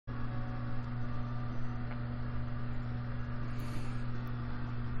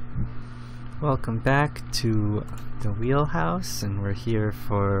Welcome back to the Wheelhouse, and we're here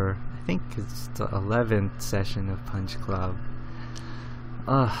for, I think it's the 11th session of Punch Club.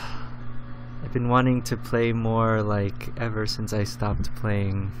 I've been wanting to play more like ever since I stopped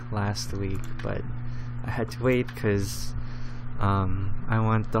playing last week, but I had to wait because I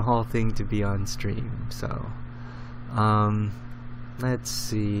want the whole thing to be on stream. So let's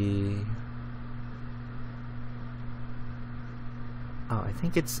see. Oh, I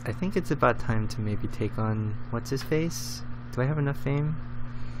think it's about time to maybe take on what's his face? Do I have enough fame?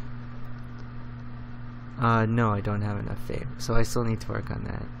 No, I don't have enough fame, so I still need to work on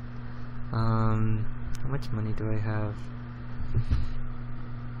that. How much money do I have?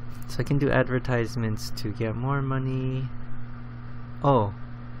 So I can do advertisements to get more money. Oh,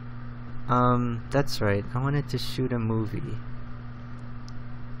 that's right. I wanted to shoot a movie.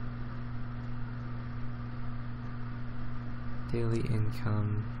 Daily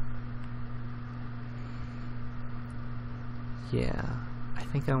income. Yeah, I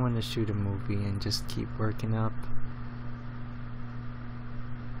think I want to shoot a movie and just keep working up.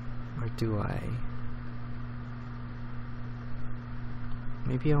 Or do I?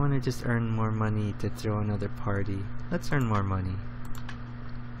 Maybe I want to just earn more money to throw another party. Let's earn more money.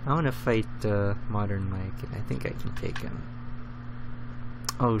 I want to fight Modern Mike, and I think I can take him.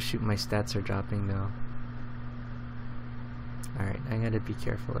 Oh shoot, my stats are dropping though. Alright, I gotta be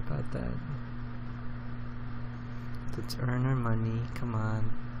careful about that. Let's earn our money, come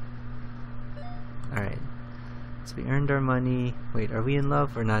on. Alright, so we earned our money. Wait, are we in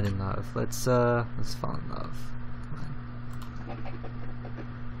love or not in love? Let's fall in love.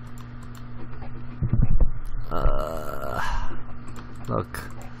 Come on. Look,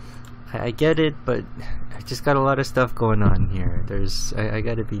 I get it, but I just got a lot of stuff going on here. I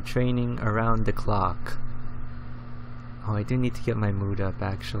gotta be training around the clock. Oh, I do need to get my mood up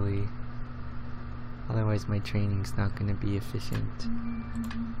actually. Otherwise my training's not gonna be efficient.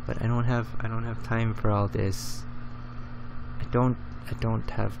 But I don't have time for all this. I don't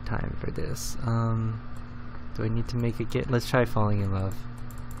have time for this. Do I need to make a gift? Let's try falling in love.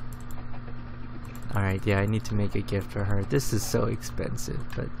 Alright, yeah, I need to make a gift for her. This is so expensive,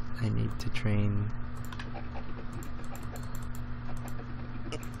 but I need to train.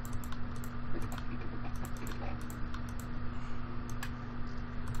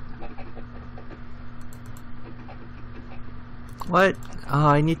 What? Oh,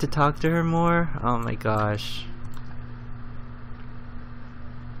 I need to talk to her more? Oh my gosh.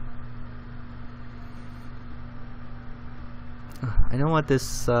 I don't want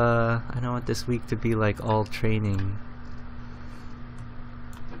this week to be like all training.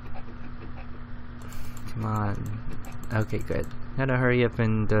 Come on. Okay, good. Gotta hurry up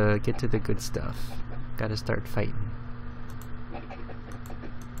and get to the good stuff. Gotta start fighting.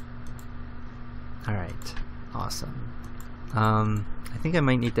 Alright. Awesome. I think I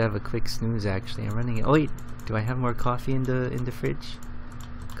might need to have a quick snooze actually. I'm running. Oh wait, do I have more coffee in the fridge?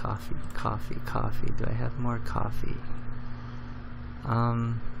 Coffee. Do I have more coffee?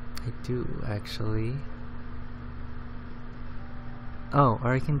 I do actually. Oh,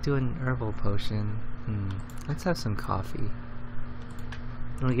 or I can do an herbal potion. Let's have some coffee.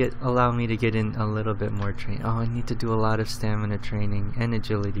 It'll allow me to get in a little bit more training. Oh, I need to do a lot of stamina training and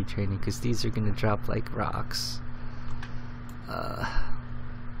agility training because these are gonna drop like rocks.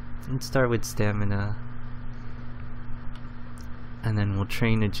 Let's start with stamina, and then we'll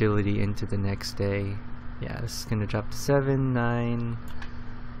train agility into the next day. Yeah, this is gonna drop to 7, 9.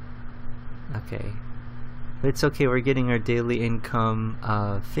 Okay, but it's okay. We're getting our daily income,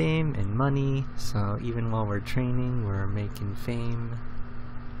 fame and money. So even while we're training, we're making fame.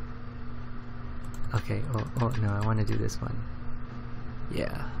 Okay. Oh no, I want to do this one.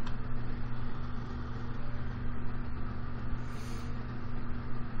 Yeah.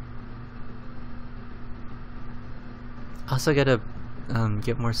 Also gotta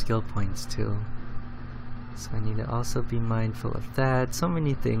get more skill points too. So I need to also be mindful of that. So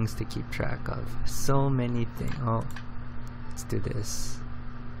many things to keep track of. So many things. Oh, let's do this.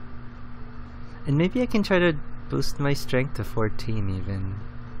 And maybe I can try to boost my strength to 14 even.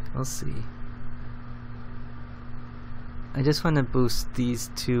 We'll see. I just want to boost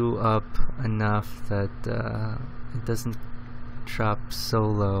these two up enough that it doesn't drop so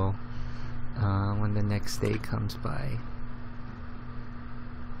low when the next day comes by.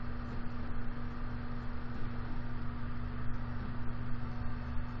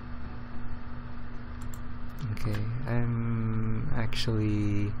 Okay, I'm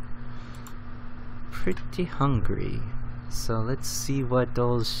actually pretty hungry, so let's see what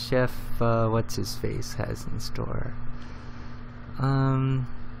old Chef what's his face has in store.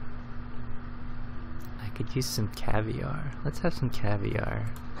 could use some caviar. Let's have some caviar.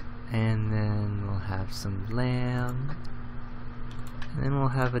 And then we'll have some lamb. And then we'll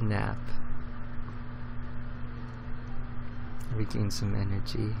have a nap. Regain some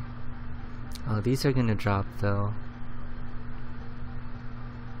energy. Oh, these are gonna drop though.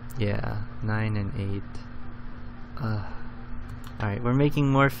 Yeah, 9 and 8. Alright, we're making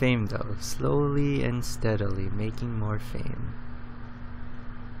more fame though. Slowly and steadily making more fame.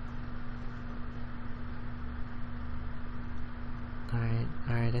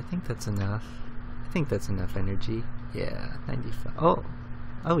 Alright, I think that's enough. I think that's enough energy. Yeah, 95. Oh,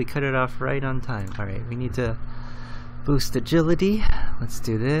 we cut it off right on time. Alright, we need to boost agility. Let's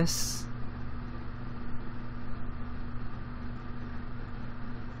do this.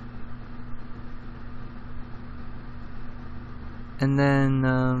 And then,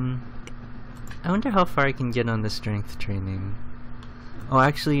 I wonder how far I can get on the strength training. Oh,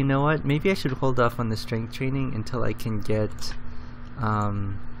 actually, you know what? Maybe I should hold off on the strength training until I can get,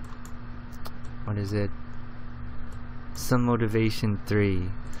 what is it? Some motivation 3.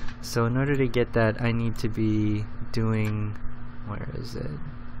 So in order to get that, I need to be doing, where is it?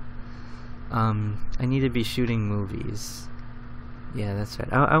 I need to be shooting movies. Yeah, that's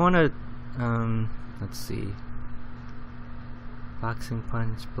right. I want to, let's see. Boxing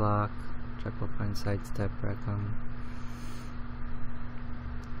punch, block, triple punch, sidestep, recum.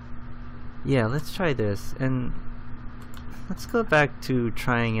 Yeah, let's try this, and let's go back to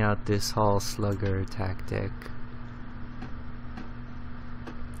trying out this Hall Slugger tactic.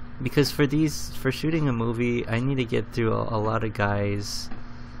 Because for shooting a movie, I need to get through a lot of guys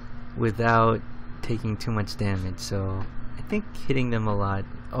without taking too much damage, so I think hitting them a lot.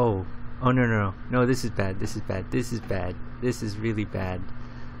 Oh no, this is bad, this is bad, this is bad. This is really bad.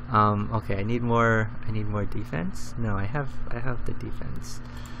 Okay, I need more defense. No, I have the defense.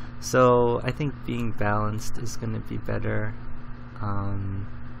 So I think being balanced is gonna be better.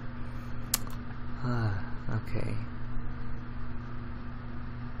 Okay.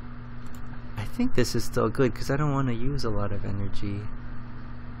 I think this is still good because I don't want to use a lot of energy.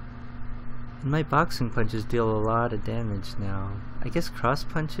 And my boxing punches deal a lot of damage now. I guess cross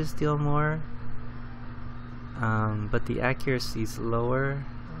punches deal more. But the accuracy is lower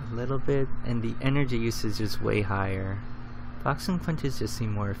a little bit, and the energy usage is way higher. Boxing punches just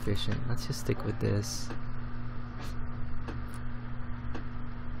seem more efficient. Let's just stick with this.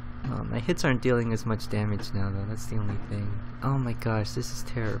 Oh, my hits aren't dealing as much damage now though, that's the only thing. Oh my gosh, this is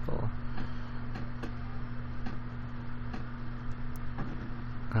terrible.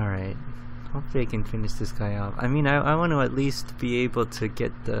 Alright, hopefully I can finish this guy off. I mean, I want to at least be able to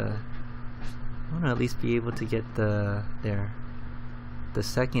get the... the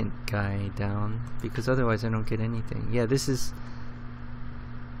second guy down, because otherwise I don't get anything. Yeah, this is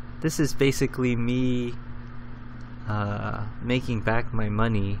basically me making back my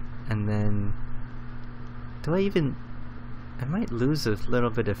money, and then I might lose a little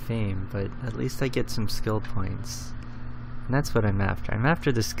bit of fame, but at least I get some skill points. And that's what I'm after. I'm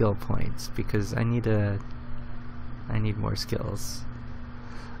after the skill points because I need more skills.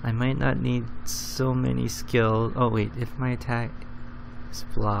 I might not need so many skills. Oh wait, if my attack is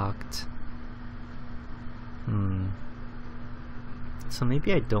blocked. So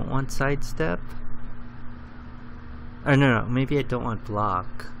maybe I don't want sidestep? Or no, maybe I don't want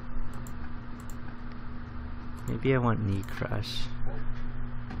block. Maybe I want knee crush.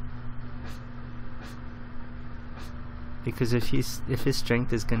 Because if his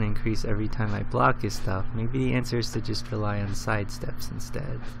strength is going to increase every time I block his stuff, maybe the answer is to just rely on sidesteps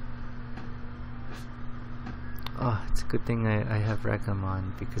instead. Oh, it's a good thing I have Recum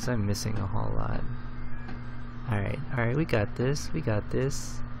on, because I'm missing a whole lot. Alright, we got this,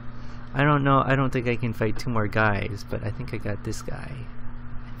 I don't know, I don't think I can fight 2 more guys, but I think I got this guy.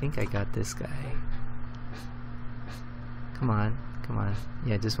 Come on.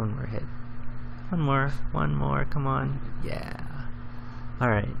 Yeah, just 1 more hit. One more, come on. Yeah.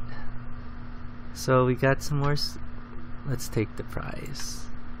 Alright. So we got some more. Let's take the prize.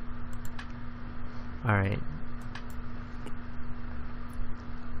 Alright.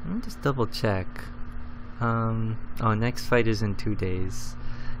 Let me just double check. Oh, next fight is in 2 days.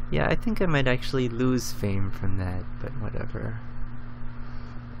 Yeah, I think I might actually lose fame from that, but whatever.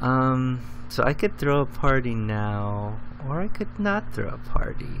 So I could throw a party now, or I could not throw a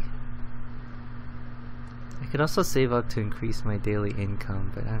party. I could also save up to increase my daily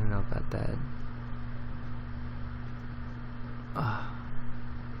income, but I don't know about that.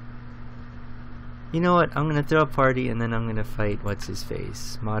 You know what? I'm gonna throw a party and then I'm gonna fight what's his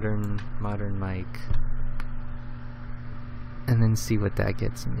face, Modern Mike, and then see what that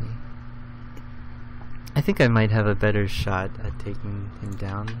gets me. I think I might have a better shot at taking him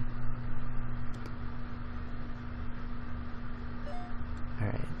down.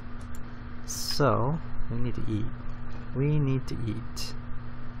 Alright. So, we need to eat. We need to eat.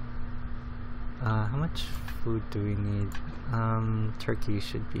 How much food do we need? Turkey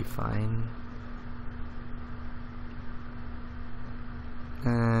should be fine.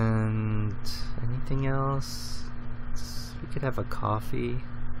 And anything else? We could have a coffee.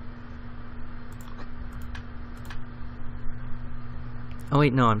 Oh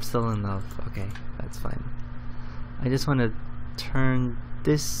wait, no, I'm still in love. Okay, that's fine. I just want to turn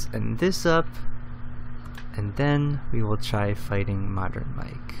this and this up, and then we will try fighting Modern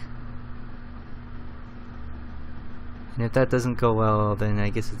Mike. And if that doesn't go well, then I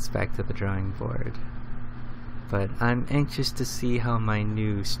guess it's back to the drawing board. But I'm anxious to see how my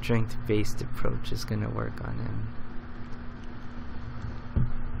new strength-based approach is gonna work on him.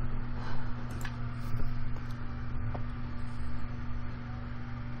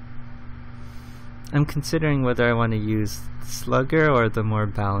 I'm considering whether I want to use Slugger or the more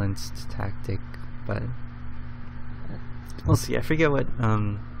balanced tactic, but we'll see. I forget what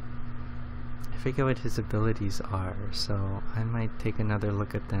his abilities are, so I might take another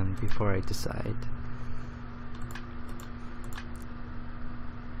look at them before I decide.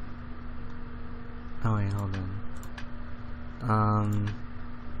 Oh wait, hold on.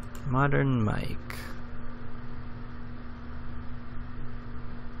 Modern Mike.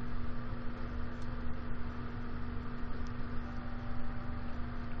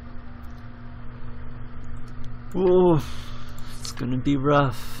 Oh, it's gonna be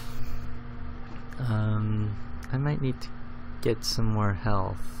rough. I might need to get some more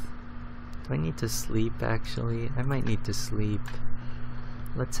health. Do I need to sleep actually? I might need to sleep.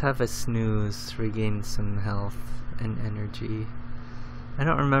 Let's have a snooze, regain some health and energy. I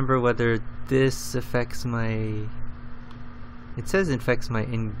don't remember whether this affects my... It says it affects my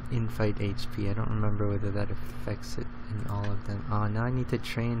in-fight HP. I don't remember whether that affects it in all of them. Oh, now I need to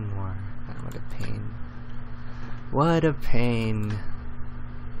train more. God, what a pain. What a pain.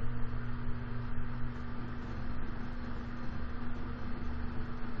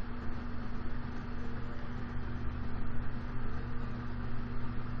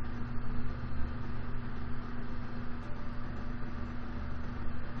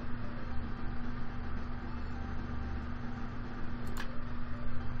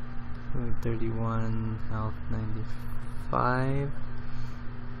 Food 31, health 95.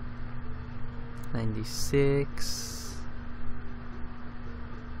 96,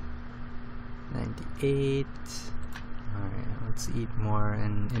 98. Alright, let's eat more,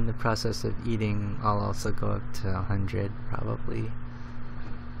 and in the process of eating I'll also go up to 100 probably.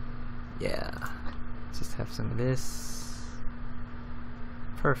 Yeah, just have some of this.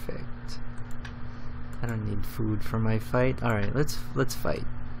 Perfect. I don't need food for my fight. Alright, let's fight.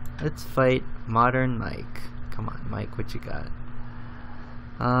 Let's fight Modern Mike. Come on, Mike, what you got?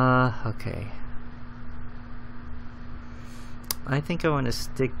 Okay. I think I want to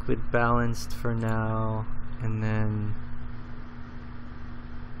stick with balanced for now, and then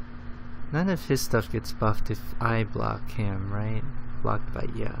none of his stuff gets buffed if I block him, right? Blocked by,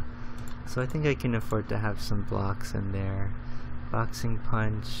 yeah. So I think I can afford to have some blocks in there. Boxing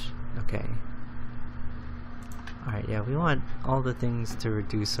punch, okay. Alright, yeah, we want all the things to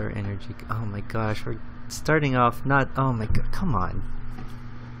reduce our energy. Oh my gosh, we're starting off not, oh my god, come on.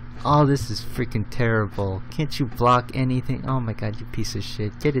 Oh, this is freaking terrible. Can't you block anything? Oh my god, you piece of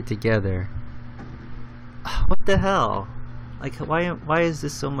shit. Get it together. What the hell? Like, why is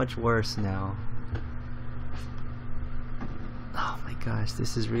this so much worse now? Oh my gosh,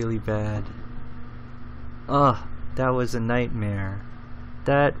 this is really bad. Ugh, that was a nightmare.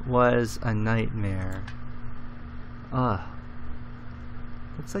 That was a nightmare. Ugh.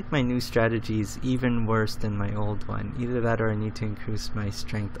 Looks like my new strategy is even worse than my old one. Either that or I need to increase my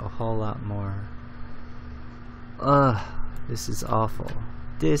strength a whole lot more. Ugh, this is awful.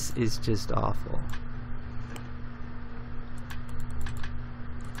 This is just awful.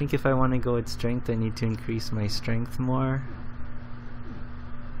 I think if I want to go with strength, I need to increase my strength more.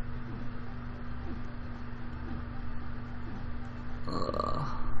 Ugh.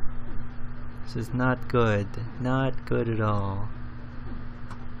 This is not good. Not good at all.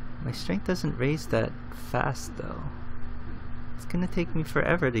 My strength doesn't raise that fast though. It's gonna take me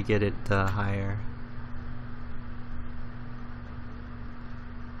forever to get it higher.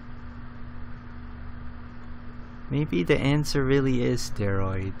 Maybe the answer really is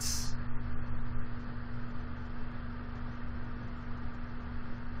steroids.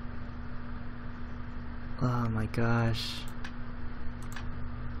 Oh my gosh.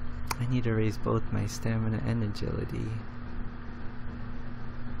 I need to raise both my stamina and agility.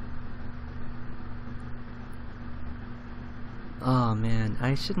 Oh man,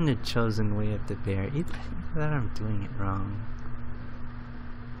 I shouldn't have chosen Way of the Bear. Either that I'm doing it wrong.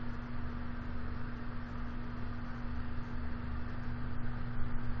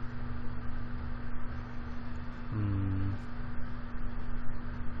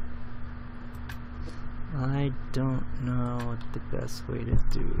 I don't know what the best way to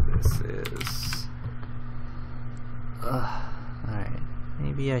do this is. Alright.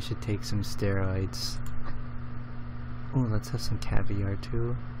 Maybe I should take some steroids. Oh, let's have some caviar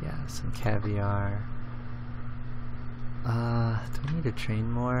too. Yeah, some caviar. Do I need to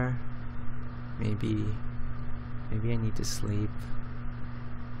train more? Maybe I need to sleep.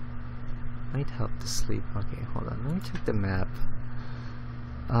 Might help to sleep. Okay, hold on. Let me check the map.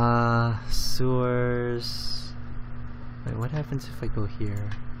 Sewers. Wait, what happens if I go here?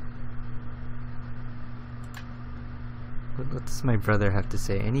 What does my brother have to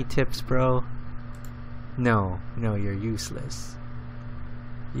say? Any tips, bro? No, you're useless.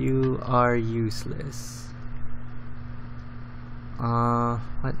 You are useless.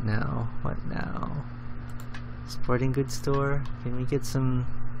 What now? What now? Sporting goods store? Can we get some...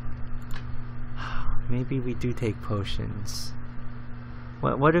 Maybe we do take potions.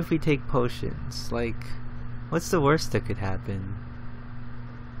 What if we take potions? Like, what's the worst that could happen?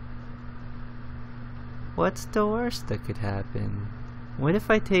 What's the worst that could happen? What if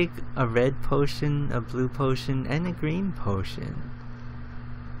I take a red potion, a blue potion, and a green potion?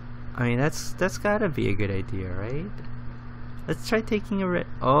 I mean, that's gotta be a good idea, right? Let's try taking a red...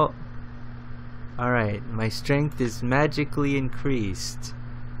 Oh! Alright, my strength is magically increased.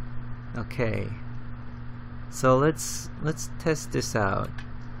 Okay. So let's test this out.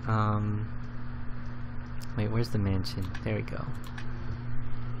 Wait, where's the mansion? There we go.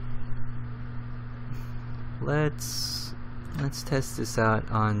 Let's test this out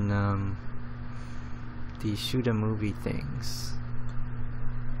on the shoot a movie things.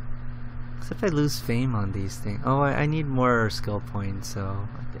 Except I lose fame on these things. Oh, I need more skill points, so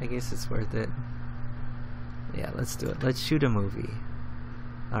I guess it's worth it. Yeah, let's do it. Let's shoot a movie.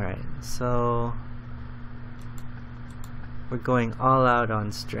 Alright, so we're going all out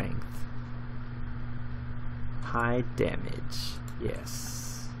on strength. High damage.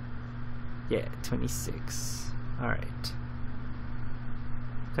 Yes. Yeah, 26. Alright.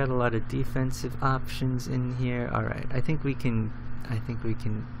 Got a lot of defensive options in here. Alright, I think we can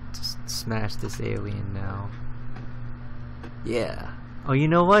just smash this alien now. Yeah. Oh, you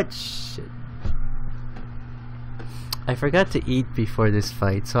know what? Shit. I forgot to eat before this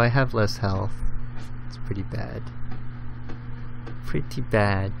fight, so I have less health. It's pretty bad. Pretty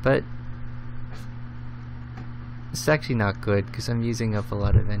bad, but it's actually not good because I'm using up a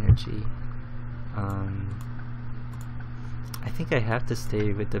lot of energy. I think I have to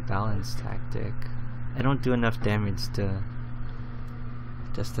stay with the balance tactic. I don't do enough damage to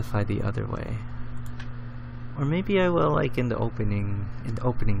justify the other way. Or maybe I will, like in the opening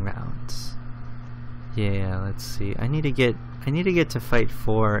rounds. Yeah, let's see. I need to get to fight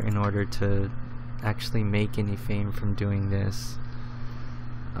 4 in order to actually make any fame from doing this.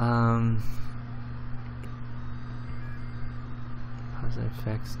 Positive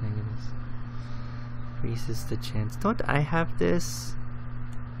effects, negatives. Increases the chance. Don't I have this?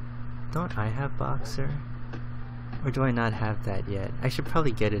 Don't I have Boxer? Or do I not have that yet? I should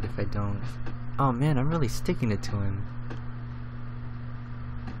probably get it if I don't. Oh man, I'm really sticking it to him.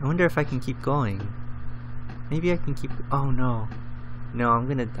 I wonder if I can keep going. Maybe I can keep. Oh no, no! I'm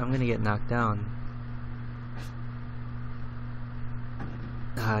gonna get knocked down.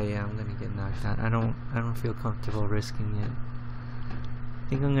 Ah yeah, I'm gonna get knocked down. I don't feel comfortable risking it. I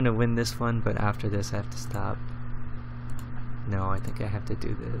think I'm gonna win this one, but after this I have to stop. No, I think I have to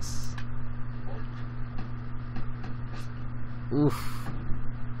do this. Oof.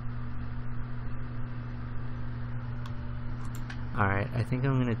 Alright, I think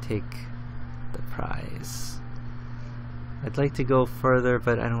I'm gonna take the prize. I'd like to go further,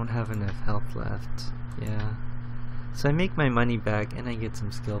 but I don't have enough health left. Yeah. So I make my money back and I get some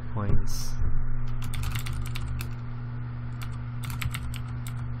skill points.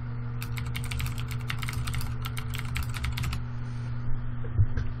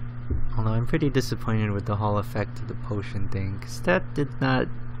 Although I'm pretty disappointed with the Hall effect of the potion thing, because that did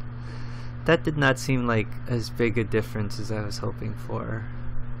not seem like as big a difference as I was hoping for.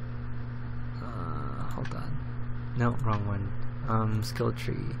 Hold on. No, wrong one. Skill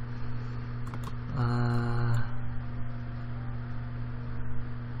tree.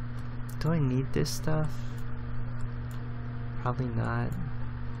 Do I need this stuff? Probably not.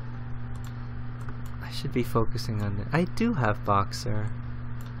 I should be focusing on it. I do have Boxer.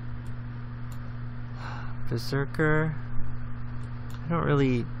 Berserker. I don't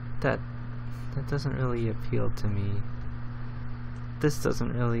really... That doesn't really appeal to me. This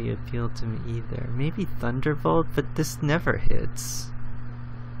doesn't really appeal to me either. Maybe Thunderbolt, but this never hits.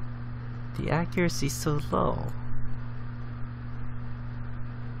 The accuracy's so low.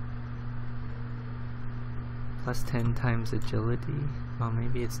 Plus 10 times agility? Well,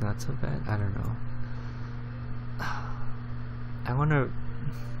 maybe it's not so bad. I don't know. I wanna...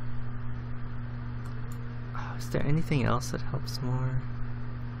 Oh, is there anything else that helps more?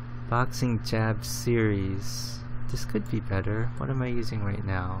 Boxing Jab Series. This could be better. What am I using right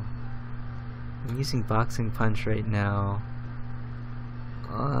now? I'm using Boxing Punch right now.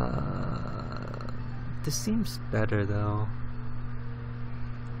 This seems better though.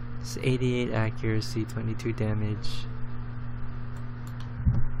 It's 88 accuracy, 22 damage.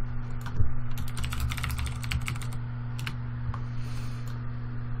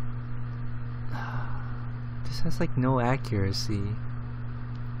 This has like no accuracy.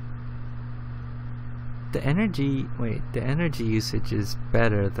 The energy, wait, the energy usage is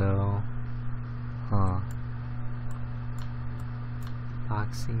better though. Huh.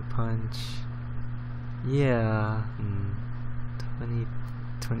 Boxing Punch. Yeah. 20,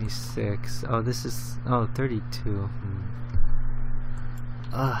 26. Oh, this is, oh, 32.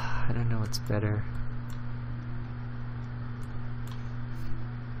 I don't know what's better.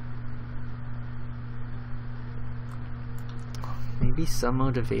 Maybe some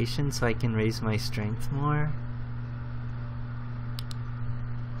motivation so I can raise my strength more?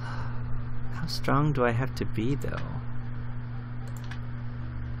 How strong do I have to be though?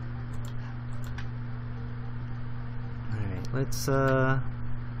 Alright, let's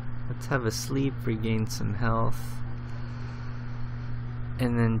have a sleep, regain some health.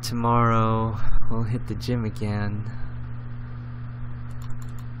 And then tomorrow we'll hit the gym again.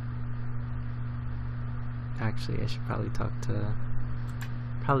 Actually, I should probably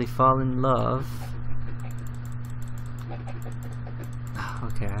probably fall in love.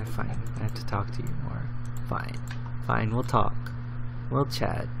 Okay, fine. I have to talk to you more. Fine. Fine, we'll talk. We'll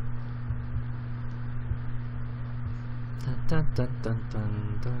chat. Dun, dun, dun, dun,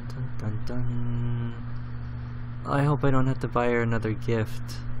 dun, dun, dun, dun. I hope I don't have to buy her another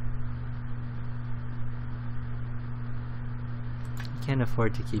gift. I can't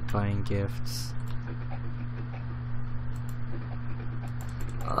afford to keep buying gifts.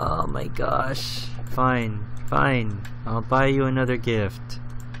 Oh my gosh. Fine, fine. I'll buy you another gift.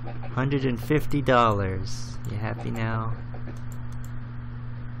 $150. You happy now?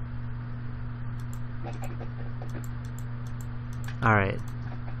 Alright.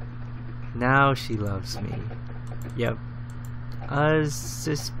 Now she loves me. Yep. As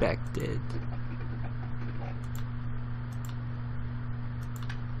suspected.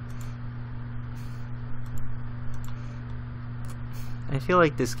 I feel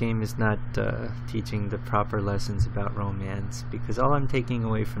like this game is not teaching the proper lessons about romance, because all I'm taking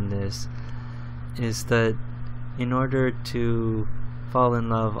away from this is that in order to fall in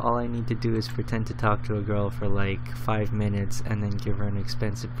love, all I need to do is pretend to talk to a girl for like 5 minutes and then give her an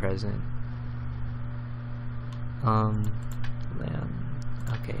expensive present. Lamb.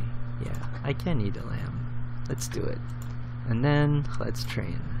 Okay, yeah, I can eat a lamb. Let's do it. And then, let's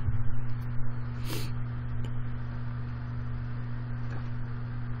train.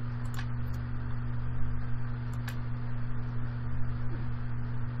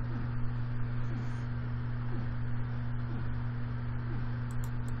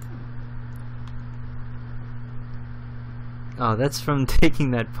 Oh, that's from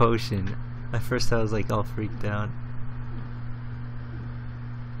taking that potion. At first I was like all freaked out.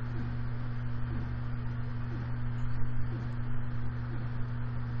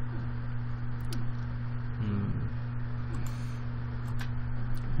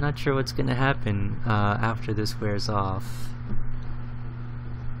 Not sure what's gonna happen after this wears off.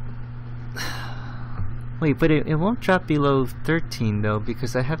 Wait, but it won't drop below 13 though,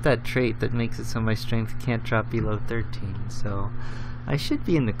 because I have that trait that makes it so my strength can't drop below 13, so I should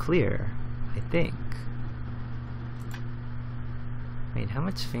be in the clear, I think. Wait, how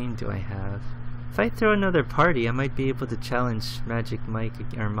much fame do I have? If I throw another party, I might be able to challenge Magic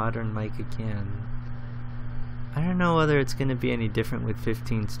Mike or Modern Mike again. I don't know whether it's going to be any different with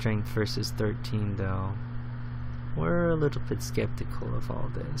 15 strength versus 13 though. We're a little bit skeptical of all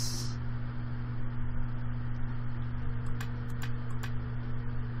this.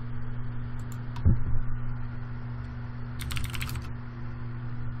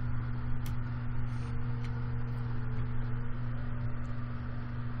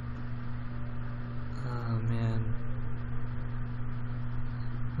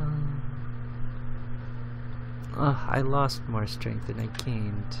 Ugh, I lost more strength than I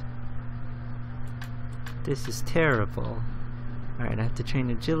gained. This is terrible. Alright, I have to train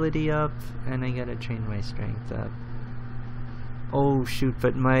agility up, and I gotta train my strength up. Oh shoot,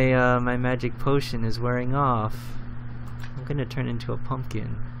 but my my magic potion is wearing off. I'm gonna turn into a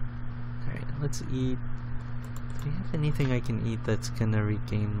pumpkin. Alright, let's eat. Do you have anything I can eat that's gonna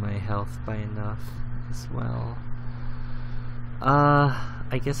regain my health by enough as well?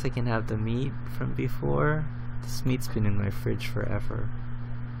 I guess I can have the meat from before. This meat's been in my fridge forever.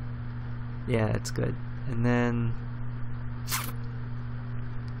 Yeah, it's good. And then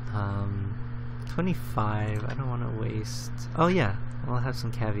 25, I don't want to waste. Oh yeah, I'll have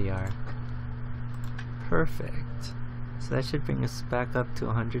some caviar. Perfect. So that should bring us back up to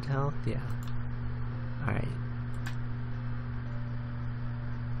 100 health, yeah. Alright.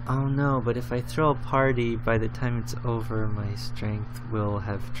 Oh no, but if I throw a party, by the time it's over, my strength will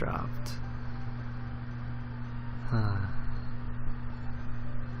have dropped. Huh.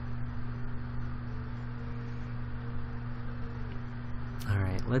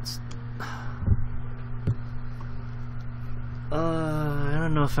 Alright, let's... I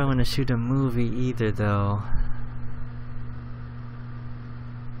don't know if I want to shoot a movie either, though.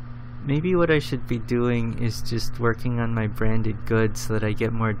 Maybe what I should be doing is just working on my branded goods so that I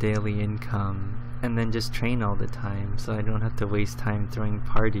get more daily income, and then just train all the time so I don't have to waste time throwing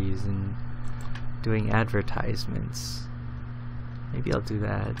parties and doing advertisements. Maybe I'll do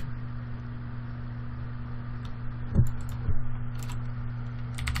that.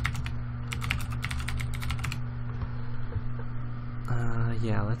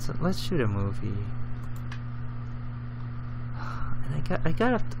 Yeah, let's shoot a movie. And I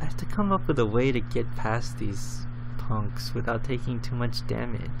have to come up with a way to get past these punks without taking too much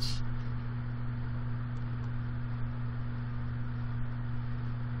damage.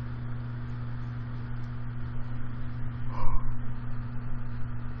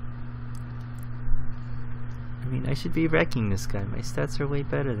 I mean, I should be wrecking this guy. My stats are way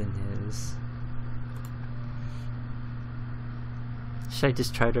better than his. Should I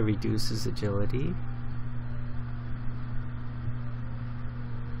just try to reduce his agility?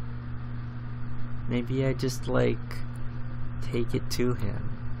 Maybe I just, like, take it to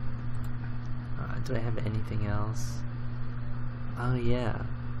him. Do I have anything else? Oh yeah.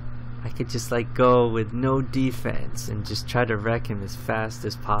 I could just, like, go with no defense and just try to wreck him as fast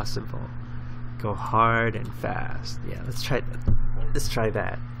as possible. Go hard and fast. Yeah, let's try that. Let's try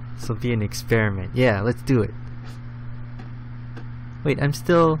that. This will be an experiment. Yeah, let's do it. Wait, I'm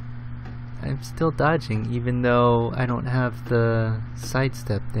still dodging, even though I don't have the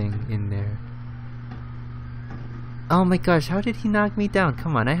sidestep thing in there. Oh my gosh, how did he knock me down?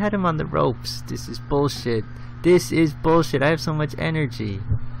 Come on, I had him on the ropes. This is bullshit. This is bullshit. I have so much energy.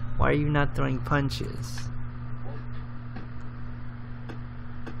 Why are you not throwing punches?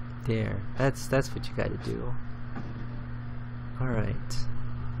 There. That's what you gotta do. Alright.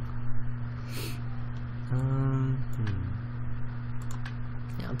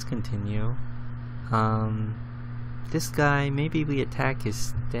 Yeah, let's continue. This guy, maybe we attack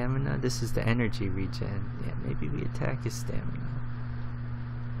his stamina. This is the energy regen. Yeah, maybe we attack his stamina.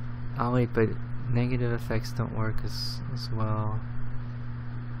 Oh wait, but negative effects don't work as well.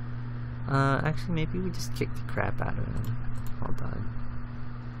 Actually, maybe we just kick the crap out of him. Hold on.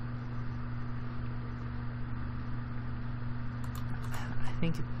 I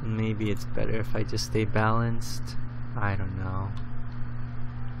think maybe it's better if I just stay balanced. I don't know.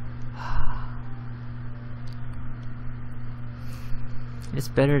 It's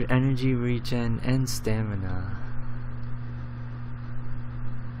better energy regen and stamina.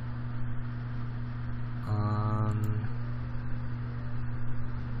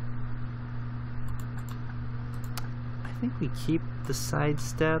 I think we keep the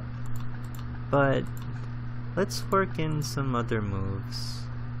sidestep, but let's work in some other moves.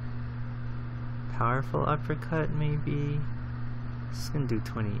 Powerful uppercut, maybe. This is gonna do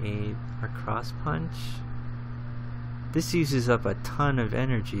 28. Or cross punch. This uses up a ton of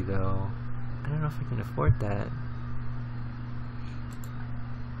energy, though. I don't know if I can afford that.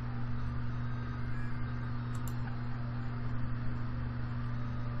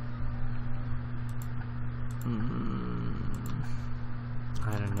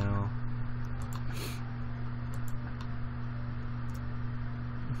 I don't know.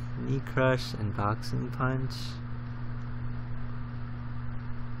 Knee crush and boxing punch.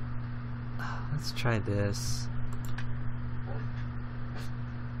 Let's try this.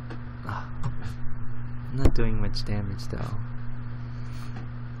 I'm not doing much damage though.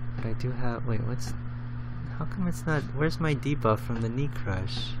 But I do have. Wait, what's. How come it's not. Where's my debuff from the knee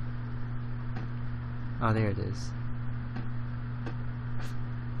crush? Oh, there it is.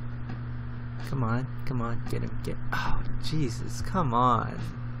 Come on, come on, get him, get. Oh, Jesus, come on.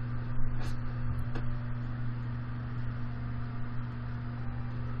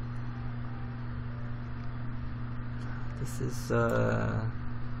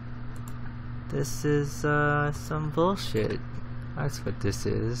 This is some bullshit. That's what this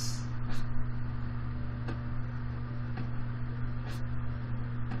is.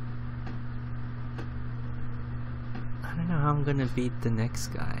 I don't know how I'm gonna beat the next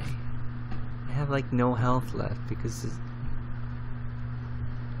guy. I have like no health left because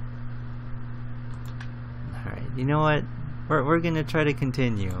alright, you know what? We're gonna try to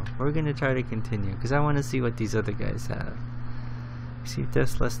continue. We're gonna try to continue because I want to see what these other guys have. Receive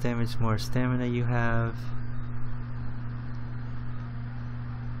death, less damage, more stamina you have.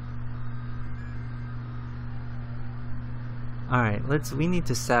 Alright, we need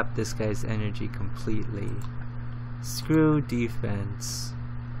to sap this guy's energy completely. Screw defense.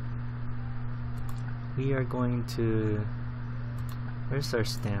 We are going to... Where's our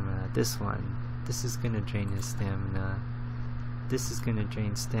stamina? This one. This is gonna drain his stamina. This is gonna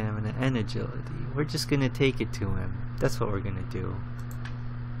drain stamina and agility. We're just gonna take it to him. That's what we're gonna do.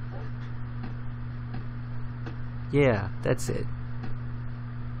 Yeah, that's it.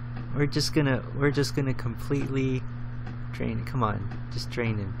 We're just gonna completely drain it. Come on, just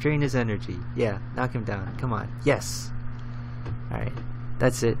drain him. Drain his energy. Yeah, knock him down. Come on. Yes. Alright,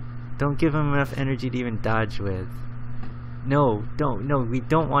 that's it. Don't give him enough energy to even dodge with. No, don't. No, we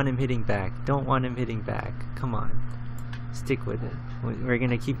don't want him hitting back. Don't want him hitting back. Come on. Stick with it. We're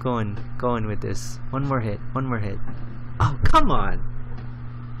gonna keep going with this. One more hit. One more hit. Oh, come on.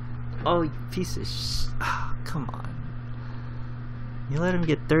 Oh, you piece of oh, come on. You let him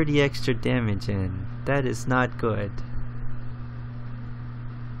get 30 extra damage in. That is not good.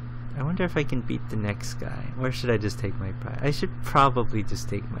 I wonder if I can beat the next guy. Or should I just take my prize? I should probably just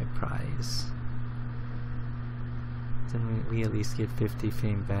take my prize. Then we at least get 50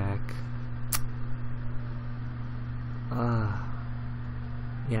 fame back.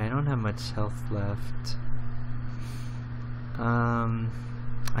 Yeah, I don't have much health left.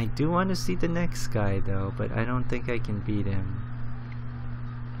 I do want to see the next guy though, but I don't think I can beat him.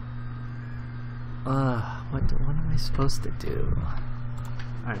 What am I supposed to do?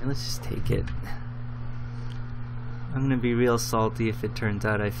 Alright, let's just take it. I'm gonna be real salty if it turns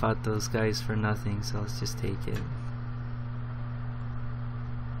out I fought those guys for nothing, so let's just take it.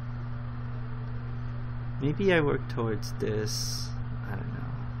 Maybe I work towards this. I don't know.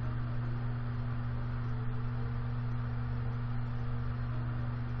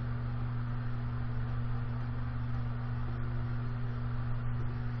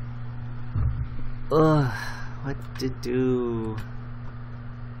 Ugh, what to do?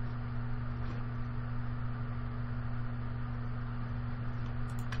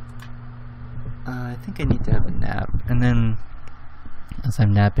 I think I need to have a nap, and then as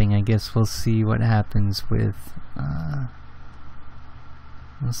I'm napping, I guess we'll see what happens with,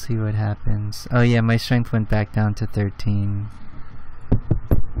 we'll see what happens. Oh yeah, my strength went back down to 13.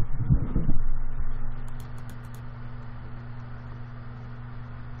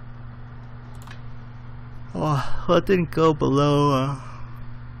 Oh, well, it didn't go below,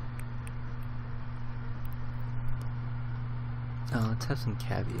 Oh, let's have some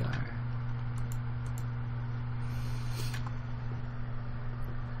caviar.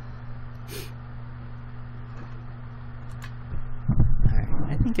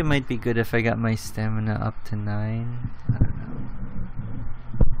 I think it might be good if I got my stamina up to 9. I don't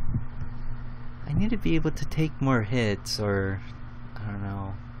know. I need to be able to take more hits, or I don't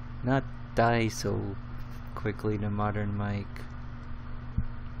know, not die so quickly to Modern Mike.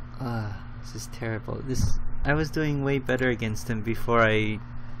 This is terrible. I was doing way better against him before I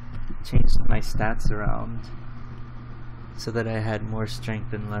changed my stats around so that I had more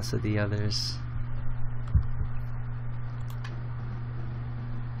strength and less of the others.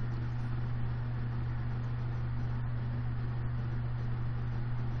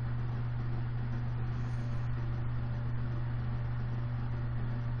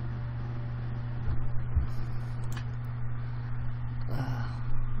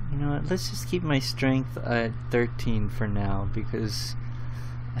 Let's just keep my strength at 13 for now, because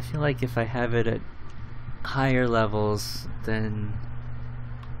I feel like if I have it at higher levels, then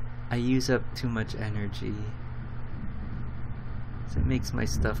I use up too much energy. So it makes my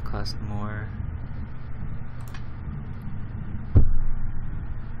stuff cost more.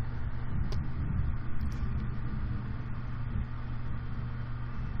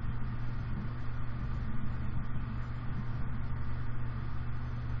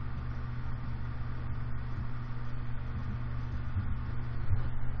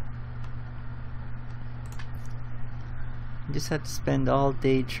 I just have to spend all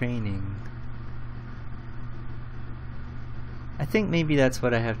day training. I think maybe that's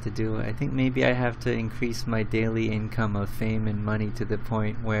what I have to do. I think maybe I have to increase my daily income of fame and money to the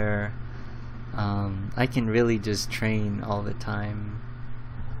point where I can really just train all the time.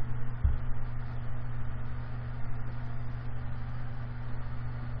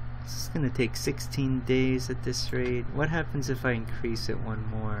 This is gonna take 16 days at this rate. What happens if I increase it one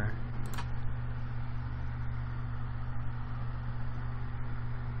more?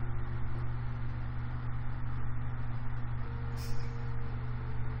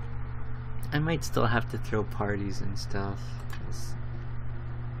 I might still have to throw parties and stuff.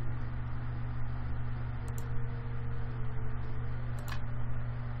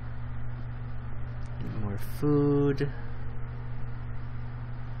 Need more food.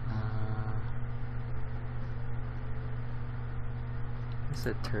 What's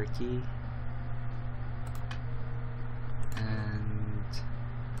a turkey? And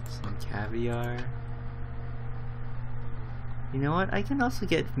some caviar. You know what? I can also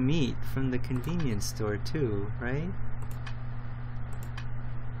get meat from the convenience store too, right?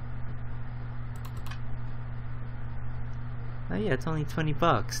 Oh yeah, it's only 20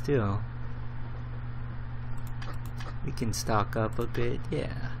 bucks too. We can stock up a bit.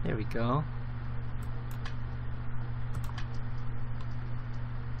 Yeah, there we go.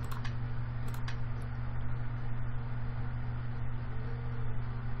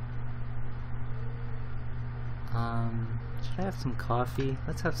 Should I have some coffee?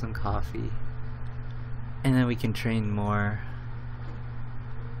 Let's have some coffee. And then we can train more.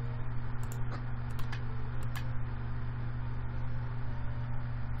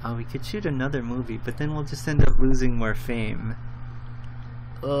 Oh, we could shoot another movie, but then we'll just end up losing more fame.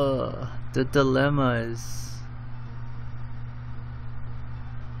 Ugh, the dilemmas.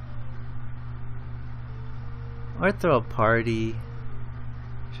 Or throw a party.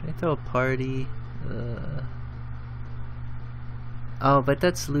 Should I throw a party? Oh, but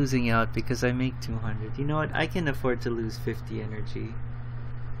that's losing out because I make 200. You know what? I can afford to lose 50 energy.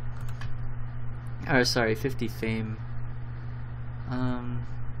 Or sorry, 50 fame.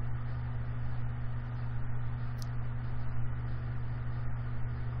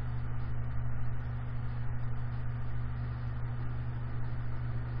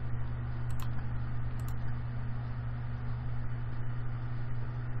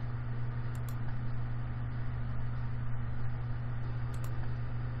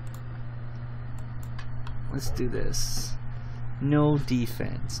 Let's do this. No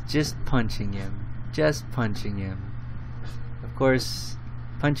defense, just punching him. Just punching him. Of course,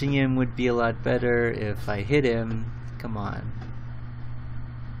 punching him would be a lot better if I hit him. Come on.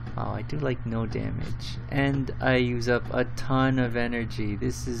 Oh, I do like no damage. And I use up a ton of energy.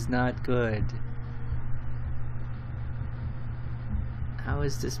 This is not good. How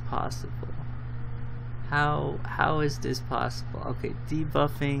is this possible? How is this possible? Okay,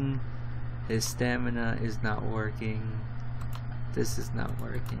 debuffing his stamina is not working. This is not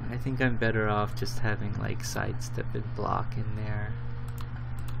working. I think I'm better off just having like sidestep and block in there.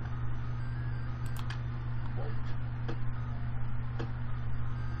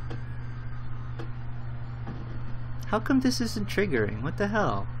 How come this isn't triggering? What the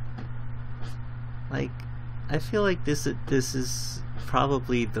hell? Like, I feel like this is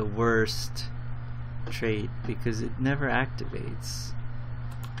probably the worst trait because it never activates.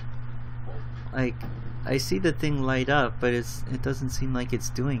 Like, I see the thing light up, but it doesn't seem like it's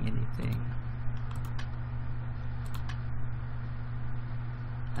doing anything.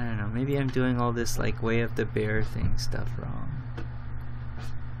 I don't know, maybe I'm doing all this like Way of the Bear thing stuff wrong.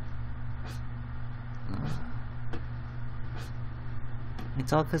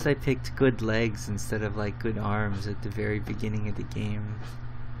 It's all because I picked good legs instead of like good arms at the very beginning of the game.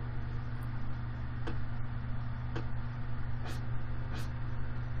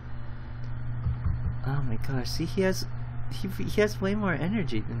 Oh my gosh, see, he has way more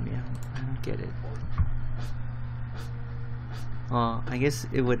energy than me. I don't get it. Well, I guess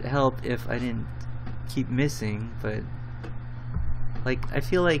it would help if I didn't keep missing, but like I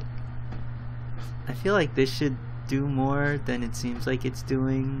feel like this should do more than it seems like it's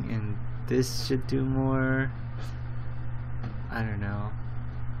doing, and this should do more. I don't know.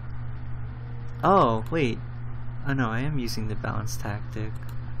 Oh, wait. Oh no, I am using the balance tactic.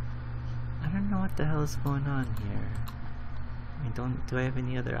 I don't know what the hell is going on here. I mean, do I have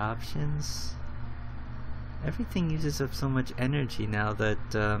any other options? Everything uses up so much energy now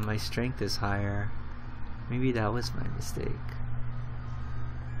that my strength is higher. Maybe that was my mistake.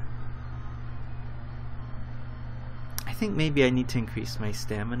 I think maybe I need to increase my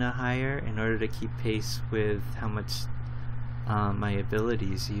stamina higher in order to keep pace with how much my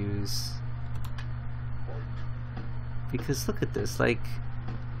abilities use. Because look at this, like,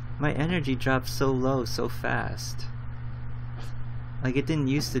 my energy drops so low so fast. Like, it didn't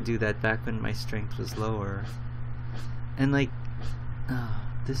used to do that back when my strength was lower. And like,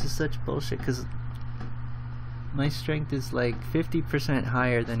 this is such bullshit, because my strength is like 50%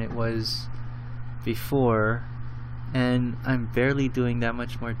 higher than it was before, and I'm barely doing that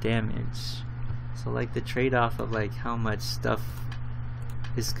much more damage. So like, the trade-off of like how much stuff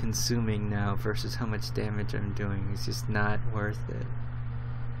is consuming now versus how much damage I'm doing is just not worth it.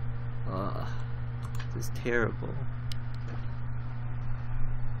 Ugh, this is terrible.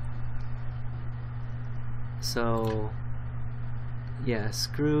 So yeah,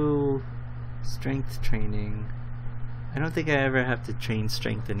 screw strength training. I don't think I ever have to train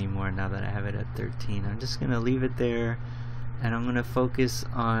strength anymore now that I have it at 13. I'm just gonna leave it there, and I'm gonna focus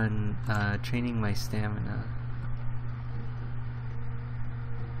on training my stamina.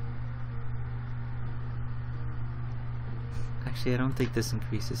 Actually, I don't think this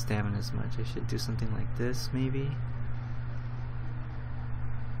increases stamina as much. I should do something like this, maybe.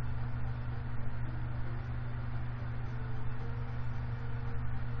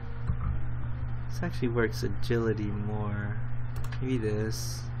 This actually works agility more. Maybe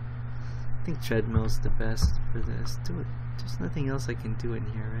this. I think treadmill's the best for this. Do it. There's nothing else I can do in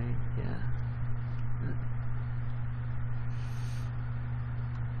here, right? Yeah.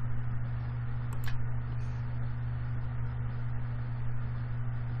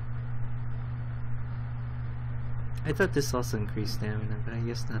 I thought this also increased stamina, but I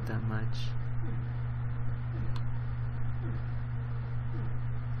guess not that much.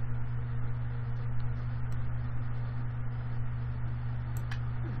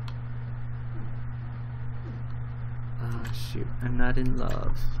 Oh shoot, I'm not in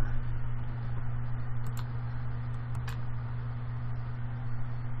love.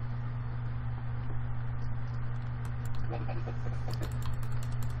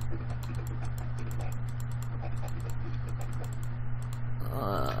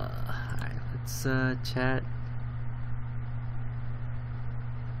 Alright, let's chat.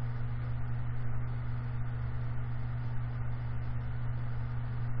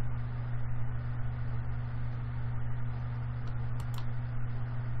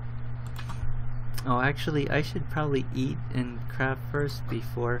 Oh, actually, I should probably eat and craft first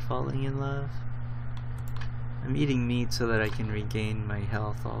before falling in love. I'm eating meat so that I can regain my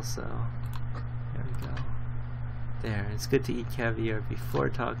health also. There we go. There, it's good to eat caviar before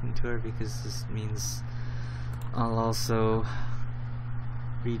talking to her because this means I'll also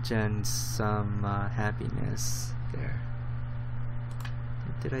regen some happiness. There.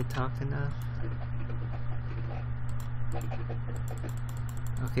 Did I talk enough?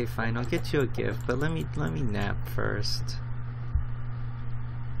 Okay, fine, I'll get you a gift, but let me nap first.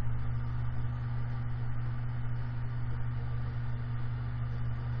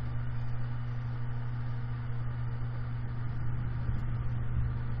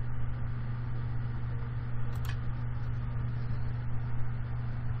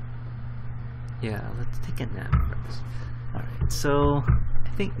 Yeah, let's take a nap first. Alright, so I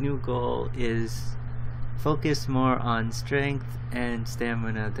think new goal is focus more on strength and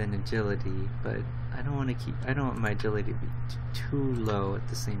stamina than agility, but I don't want my agility to be too low at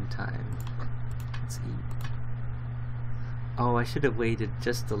the same time. Let's eat. Oh, I should have waited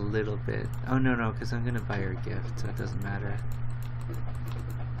just a little bit. Oh no, because I'm gonna buy her a gift, so it doesn't matter.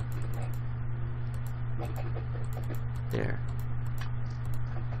 There.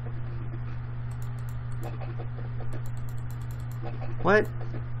 What?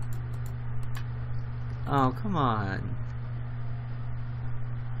 Oh, come on.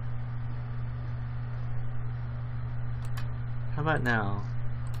 How about now?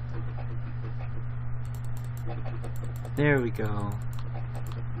 There we go.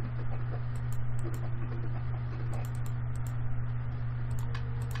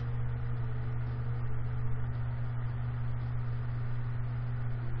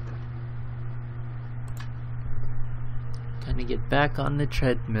 Gonna get back on the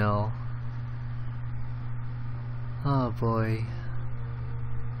treadmill. Oh boy.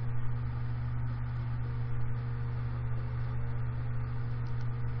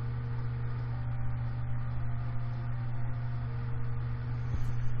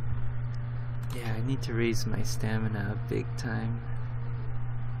 Yeah, I need to raise my stamina big time.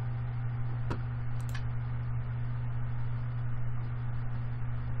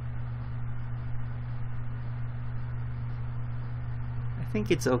 I think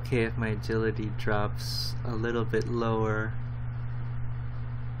it's okay if my agility drops a little bit lower.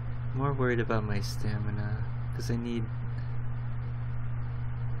 I'm more worried about my stamina because I need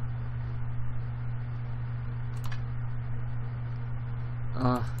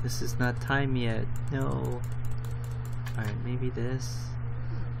Oh, this is not time yet. No. Alright, maybe this.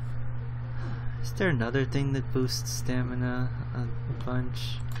 Is there another thing that boosts stamina a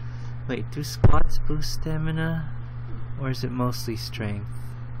bunch? Wait, do squats boost stamina? Or is it mostly strength?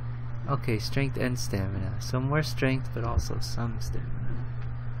 Okay, strength and stamina. So more strength, but also some stamina.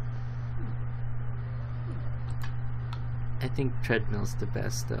 I think treadmill's the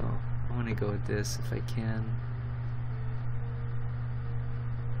best though. I want to go with this if I can.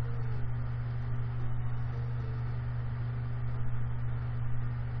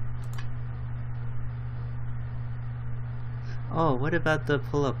 Oh, what about the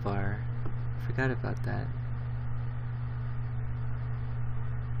pull-up bar? Forgot about that.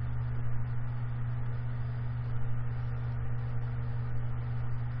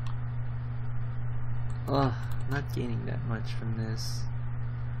 Oh, not gaining that much from this.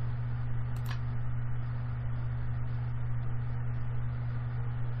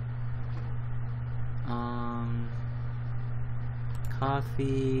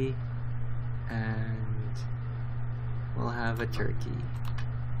 Coffee, and we'll have a turkey.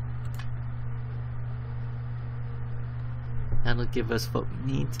 That'll give us what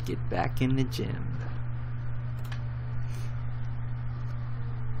we need to get back in the gym.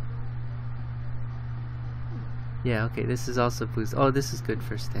 Yeah, okay, this is also boost. Oh, this is good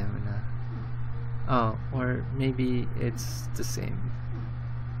for stamina. Oh, or maybe it's the same.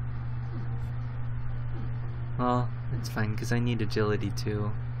 Well, it's fine because I need agility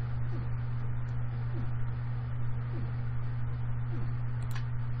too.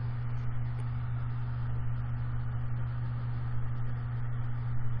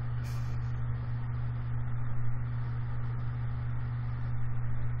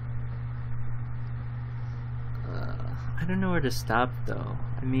 I don't know where to stop though.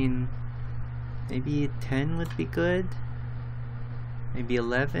 I mean, maybe 10 would be good. Maybe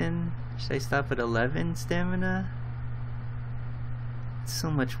 11. Should I stop at 11 stamina? It's so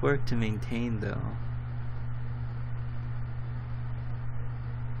much work to maintain though.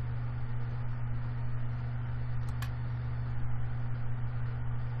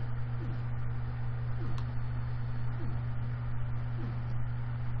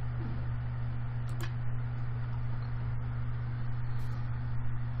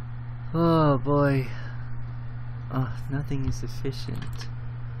 Oh boy. Oh, nothing is efficient.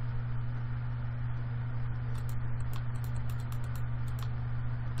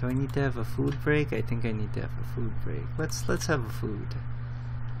 Do I need to have a food break? I think I need to have a food break. Let's have a food.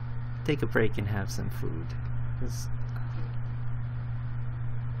 Take a break and have some food.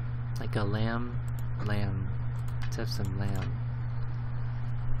 Like a lamb. Let's have some lamb.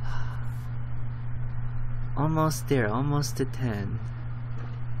 Almost there, almost to 10.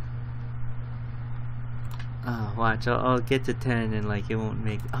 Oh, watch, I'll get to 10 and like it won't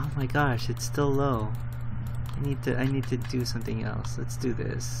make. Oh my gosh, it's still low. I need to do something else. Let's do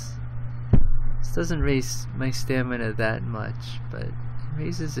this. This doesn't raise my stamina that much, but it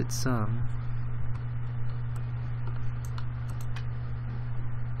raises it some.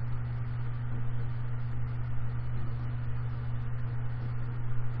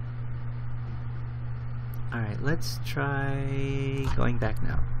 Alright, let's try going back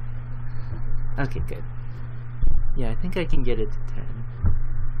now. Okay, good. Yeah, I think I can get it to 10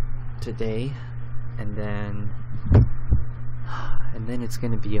 today, and then it's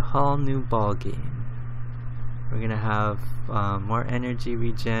gonna be a whole new ball game. We're gonna have more energy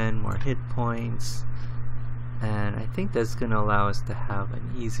regen, more hit points, and I think that's gonna allow us to have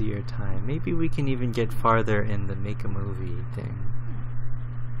an easier time. Maybe we can even get farther in the make a movie thing.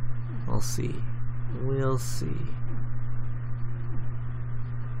 We'll see. We'll see.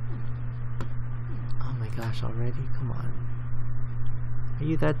 Gosh, already? Come on. Are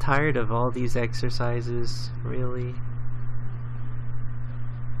you that tired of all these exercises? Really?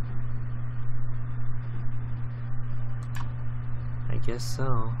 I guess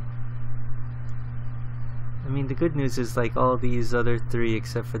so. I mean, the good news is like all these other 3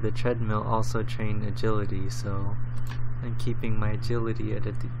 except for the treadmill also train agility, so I'm keeping my agility at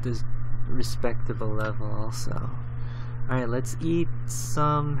a respectable level also. Alright, let's eat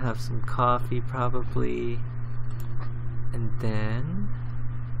some, have some coffee probably, and then,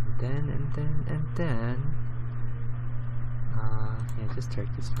 yeah, just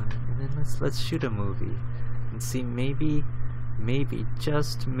turkey's fine. And then let's shoot a movie, and see maybe,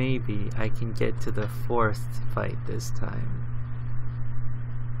 just maybe, I can get to the 4th fight this time.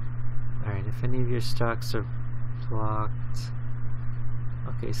 Alright, if any of your stocks are blocked,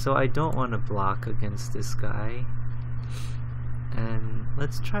 okay, so I don't want to block against this guy. And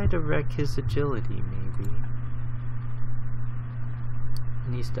let's try to wreck his agility, maybe.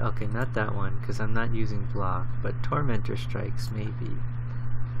 Needs to, okay, not that one, because I'm not using block, but Tormentor Strikes, maybe.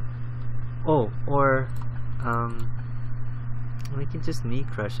 Oh, or, we can just knee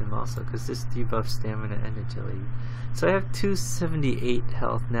crush him also, because this debuffs stamina and agility. So I have 278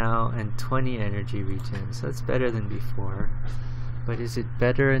 health now and 20 energy regen, so that's better than before. But is it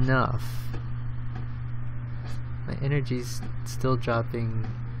better enough? My energy's still dropping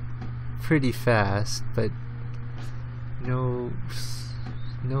pretty fast, but no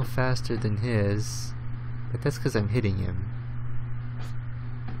faster than his. But that's because I'm hitting him.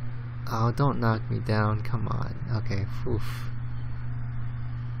 Oh, don't knock me down, come on. Okay, oof.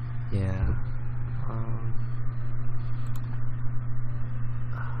 Yeah.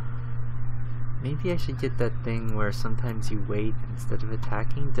 Maybe I should get that thing where sometimes you wait instead of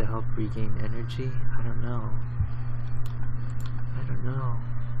attacking to help regain energy. I don't know. I don't know.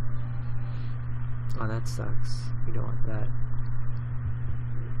 Oh, that sucks. We don't want that.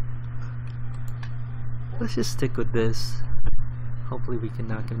 Let's just stick with this. Hopefully we can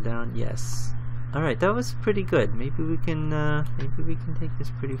knock him down. Yes. Alright, that was pretty good. Maybe we can take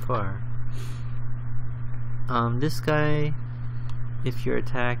this pretty far. This guy, if your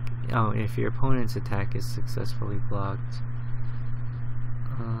opponent's attack is successfully blocked.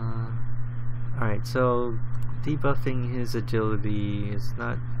 Alright, so debuffing his agility is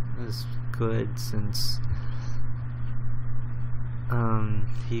not as good since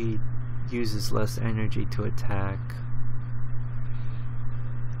he uses less energy to attack.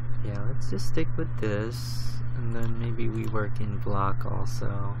 Yeah, let's just stick with this, and then maybe we work in block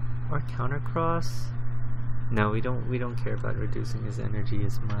also, or counter cross. No, we don't care about reducing his energy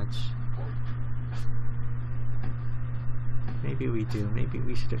as much. Maybe we do. Maybe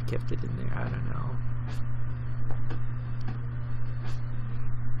we should have kept it in there. I don't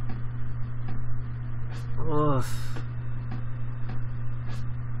know. Oof.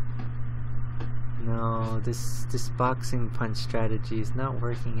 No, this boxing punch strategy is not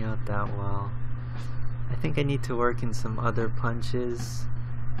working out that well. I think I need to work in some other punches.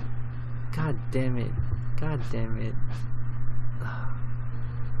 God damn it. God damn it.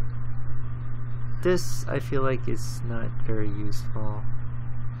 This, I feel like, is not very useful.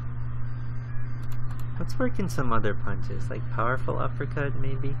 Let's work in some other punches, like powerful uppercut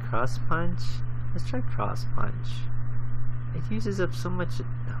maybe, cross punch. Let's try cross punch. It uses up so much.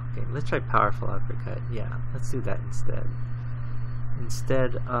 Okay, let's try powerful uppercut. Yeah, let's do that instead.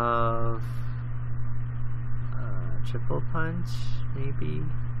 Instead of triple punch, maybe.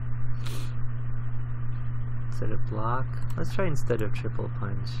 Instead of block. Let's try instead of triple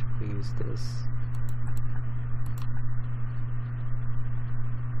punch. We use this.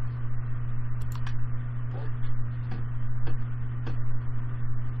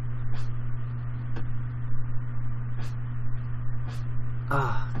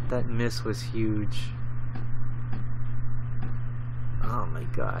 Ah, that miss was huge. Oh my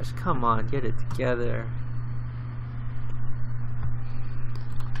gosh, come on, get it together.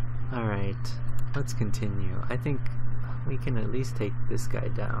 Alright, let's continue. I think we can at least take this guy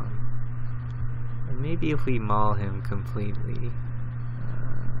down. And maybe if we maul him completely.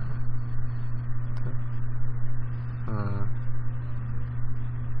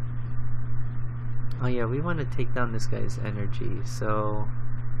 Oh yeah, we want to take down this guy's energy, so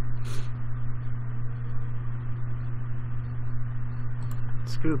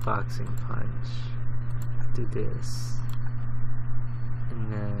screw boxing punch. Do this.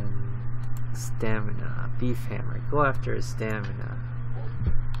 And then stamina. Beef hammer. Go after his stamina.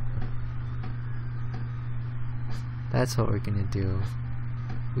 That's what we're gonna do.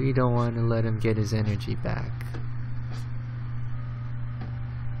 We don't want to let him get his energy back.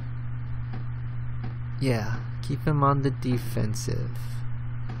 Yeah, keep him on the defensive.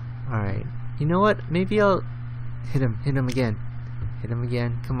 Alright, you know what? Maybe I'll hit him again. Hit him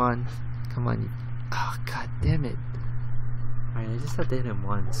again, come on. Come on. Oh, god damn it. Alright, I just have to hit him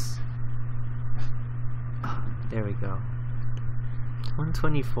once. Oh, there we go.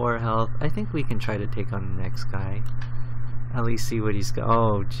 124 health. I think we can try to take on the next guy. At least see what he's got.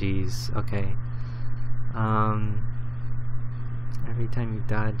 Oh, jeez. Okay. Every time you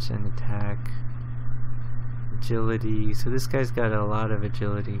dodge an attack. Agility. So this guy's got a lot of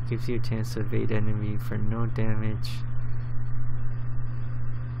agility. Gives you a chance to evade enemy for no damage.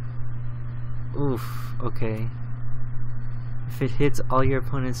 Oof. Okay. If it hits, all your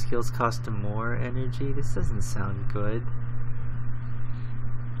opponent's skills cost more energy. This doesn't sound good.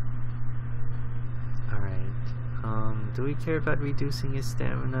 Alright. Do we care about reducing his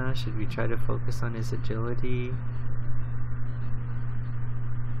stamina? Should we try to focus on his agility?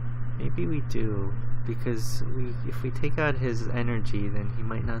 Maybe we do. because if we take out his energy, then he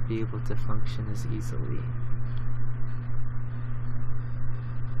might not be able to function as easily.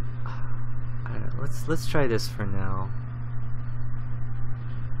 I don't know, let's try this for now.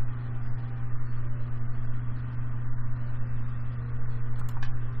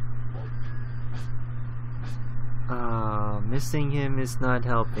 Missing him is not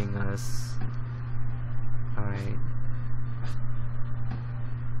helping us. Alright.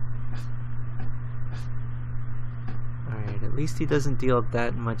 Alright, at least he doesn't deal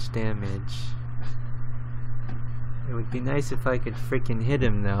that much damage. It would be nice if I could freaking hit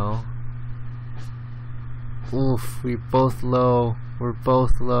him though. Oof, we're both low. We're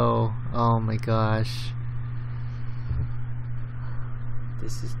both low. Oh my gosh.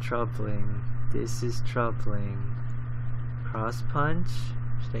 This is troubling. This is troubling. Cross punch?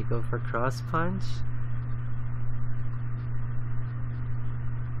 Should I go for cross punch?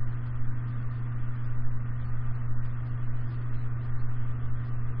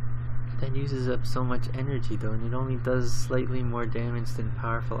 That uses up so much energy though, and it only does slightly more damage than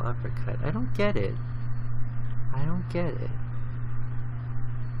powerful uppercut. I don't get it. I don't get it.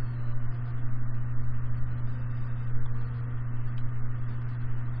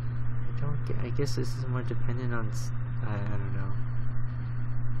 I guess this is more dependent on... I don't know.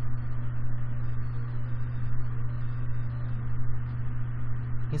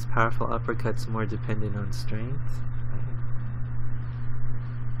 I guess powerful uppercut's more dependent on strength.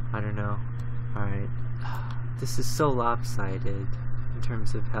 I don't know. Alright. This is so lopsided in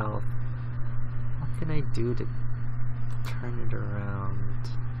terms of health. What can I do to turn it around?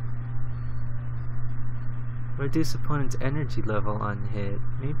 Reduce opponent's energy level on hit.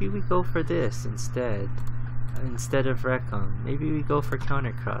 Maybe we go for this instead of Recon. Maybe we go for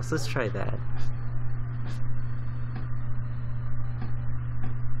counter cross. Let's try that.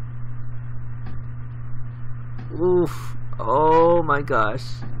 Oof. Oh my gosh.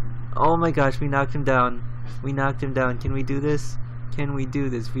 Oh my gosh, we knocked him down. We knocked him down. Can we do this? Can we do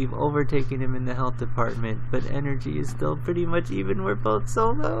this? We've overtaken him in the health department, but energy is still pretty much even. We're both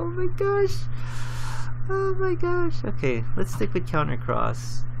so low. Oh my gosh. Oh my gosh. Okay, let's stick with counter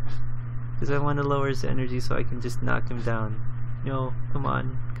cross. Because I want to lower his energy so I can just knock him down. No, come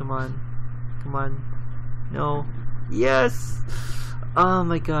on, come on, come on. No. Yes! Oh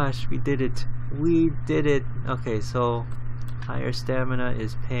my gosh, we did it. We did it. Okay, so higher stamina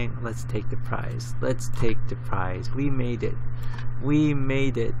is paying. Let's take the prize. Let's take the prize. We made it. We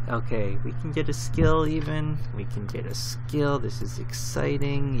made it. Okay, we can get a skill even. We can get a skill. This is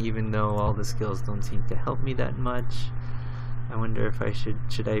exciting, even though all the skills don't seem to help me that much. I wonder if I should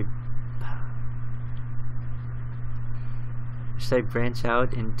I branch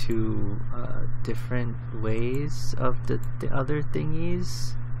out into different ways of the other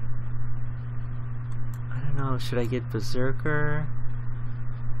thingies? I don't know, should I get Berserker?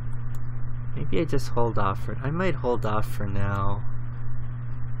 Maybe I just hold off for... I might hold off for now.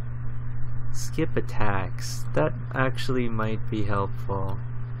 Skip attacks. That actually might be helpful.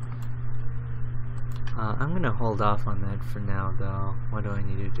 I'm gonna hold off on that for now though. What do I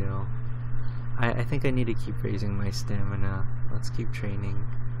need to do? I think I need to keep raising my stamina. Let's keep training.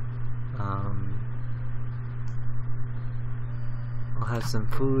 I'll have some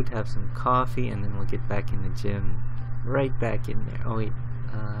food, have some coffee, and then we'll get back in the gym. Right back in there. Oh wait,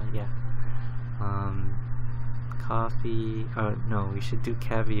 yeah. Coffee, no, we should do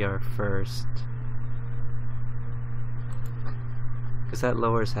caviar first. Because that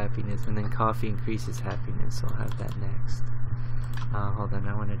lowers happiness, and then coffee increases happiness, so I'll have that next. Hold on,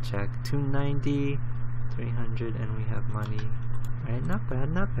 I want to check. 290, 300, and we have money. Right, not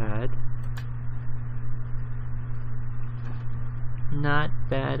bad, not bad. Not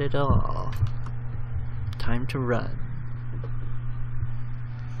bad at all. Time to run.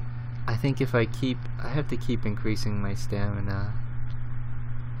 I think if I have to keep increasing my stamina.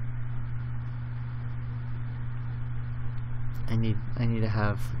 I need to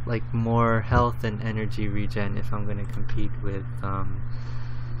have like more health and energy regen if I'm going to compete with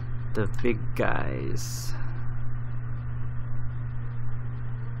the big guys.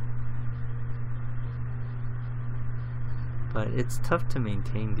 But it's tough to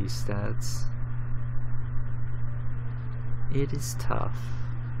maintain these stats. It is tough.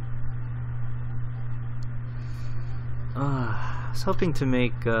 I was hoping to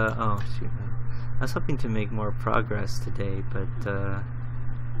make oh shoot, I was hoping to make more progress today, but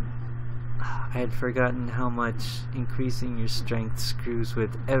I had forgotten how much increasing your strength screws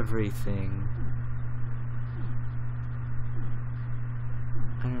with everything.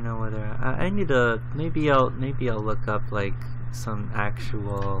 I don't know whether I need to maybe I'll look up like some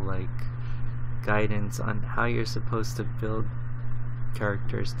actual like guidance on how you're supposed to build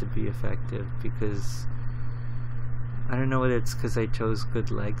characters to be effective, because I don't know whether it's because I chose good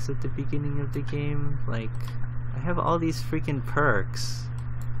legs at the beginning of the game. Like, I have all these freaking perks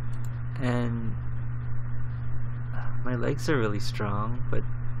and my legs are really strong, but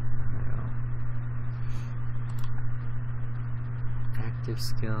I don't know. Active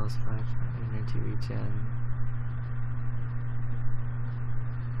skills, 5 energy regen.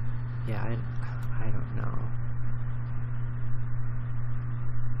 Yeah, I don't know.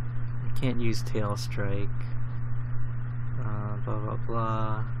 I can't use tail strike. Blah blah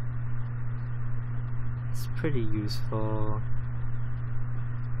blah. It's pretty useful.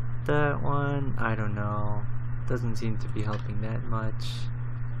 That one, I don't know. Doesn't seem to be helping that much.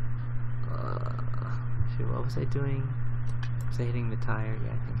 Shoot, what was I doing? Was I hitting the tire?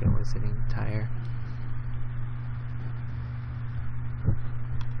 Yeah, I think I was hitting the tire.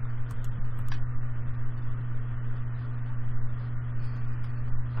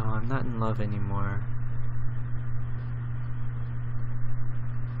 Oh, I'm not in love anymore.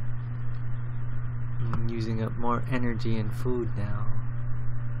 I'm using up more energy and food now.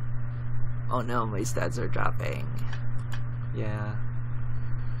 Oh no, my stats are dropping. Yeah.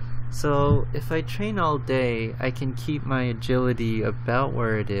 So, if I train all day, I can keep my agility about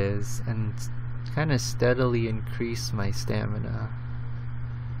where it is and kind of steadily increase my stamina.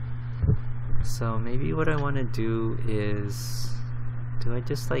 So maybe what I want to do is... do I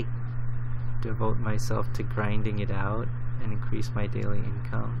just like devote myself to grinding it out and increase my daily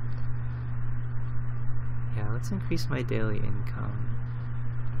income? Yeah, let's increase my daily income.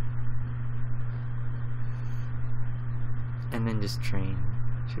 And then just train.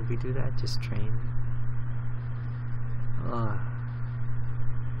 Should we do that? Just train? Ugh.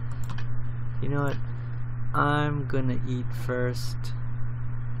 You know what? I'm gonna eat first.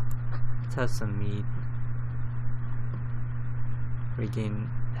 Let's have some meat. Regain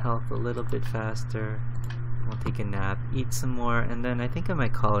health a little bit faster. We'll take a nap, eat some more, and then I think I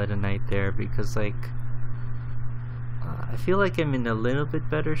might call it a night there, because like I feel like I'm in a little bit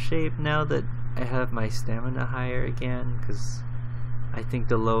better shape now that I have my stamina higher again, because I think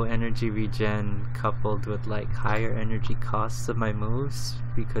the low energy regen coupled with like higher energy costs of my moves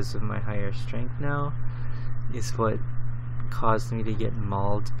because of my higher strength now is what caused me to get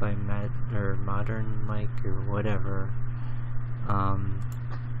mauled by modern Mike or whatever.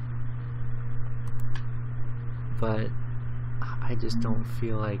 But I just don't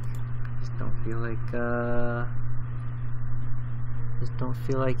feel like it's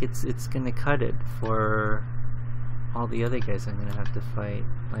gonna cut it for all the other guys I'm gonna have to fight.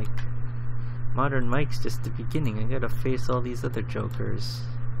 Like, Modern Mike's just the beginning. I gotta face all these other jokers.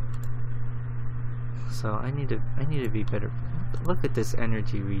 So I need to be better. Look at this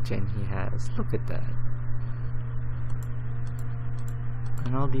energy regen he has. Look at that.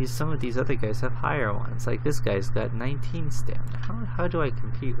 And some of these other guys have higher ones. Like this guy's got 19 stamina. How do I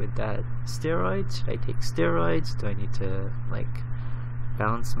compete with that? Steroids? Should I take steroids? Do I need to like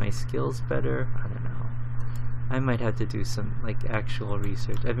balance my skills better? I don't know. I might have to do some like actual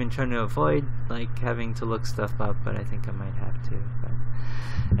research. I've been trying to avoid like having to look stuff up, but I think I might have to. But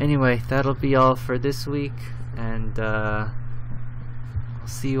anyway, that'll be all for this week, and I'll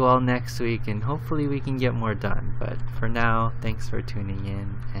see you all next week, and hopefully we can get more done. But for now, thanks for tuning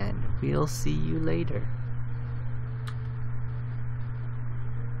in, and we'll see you later.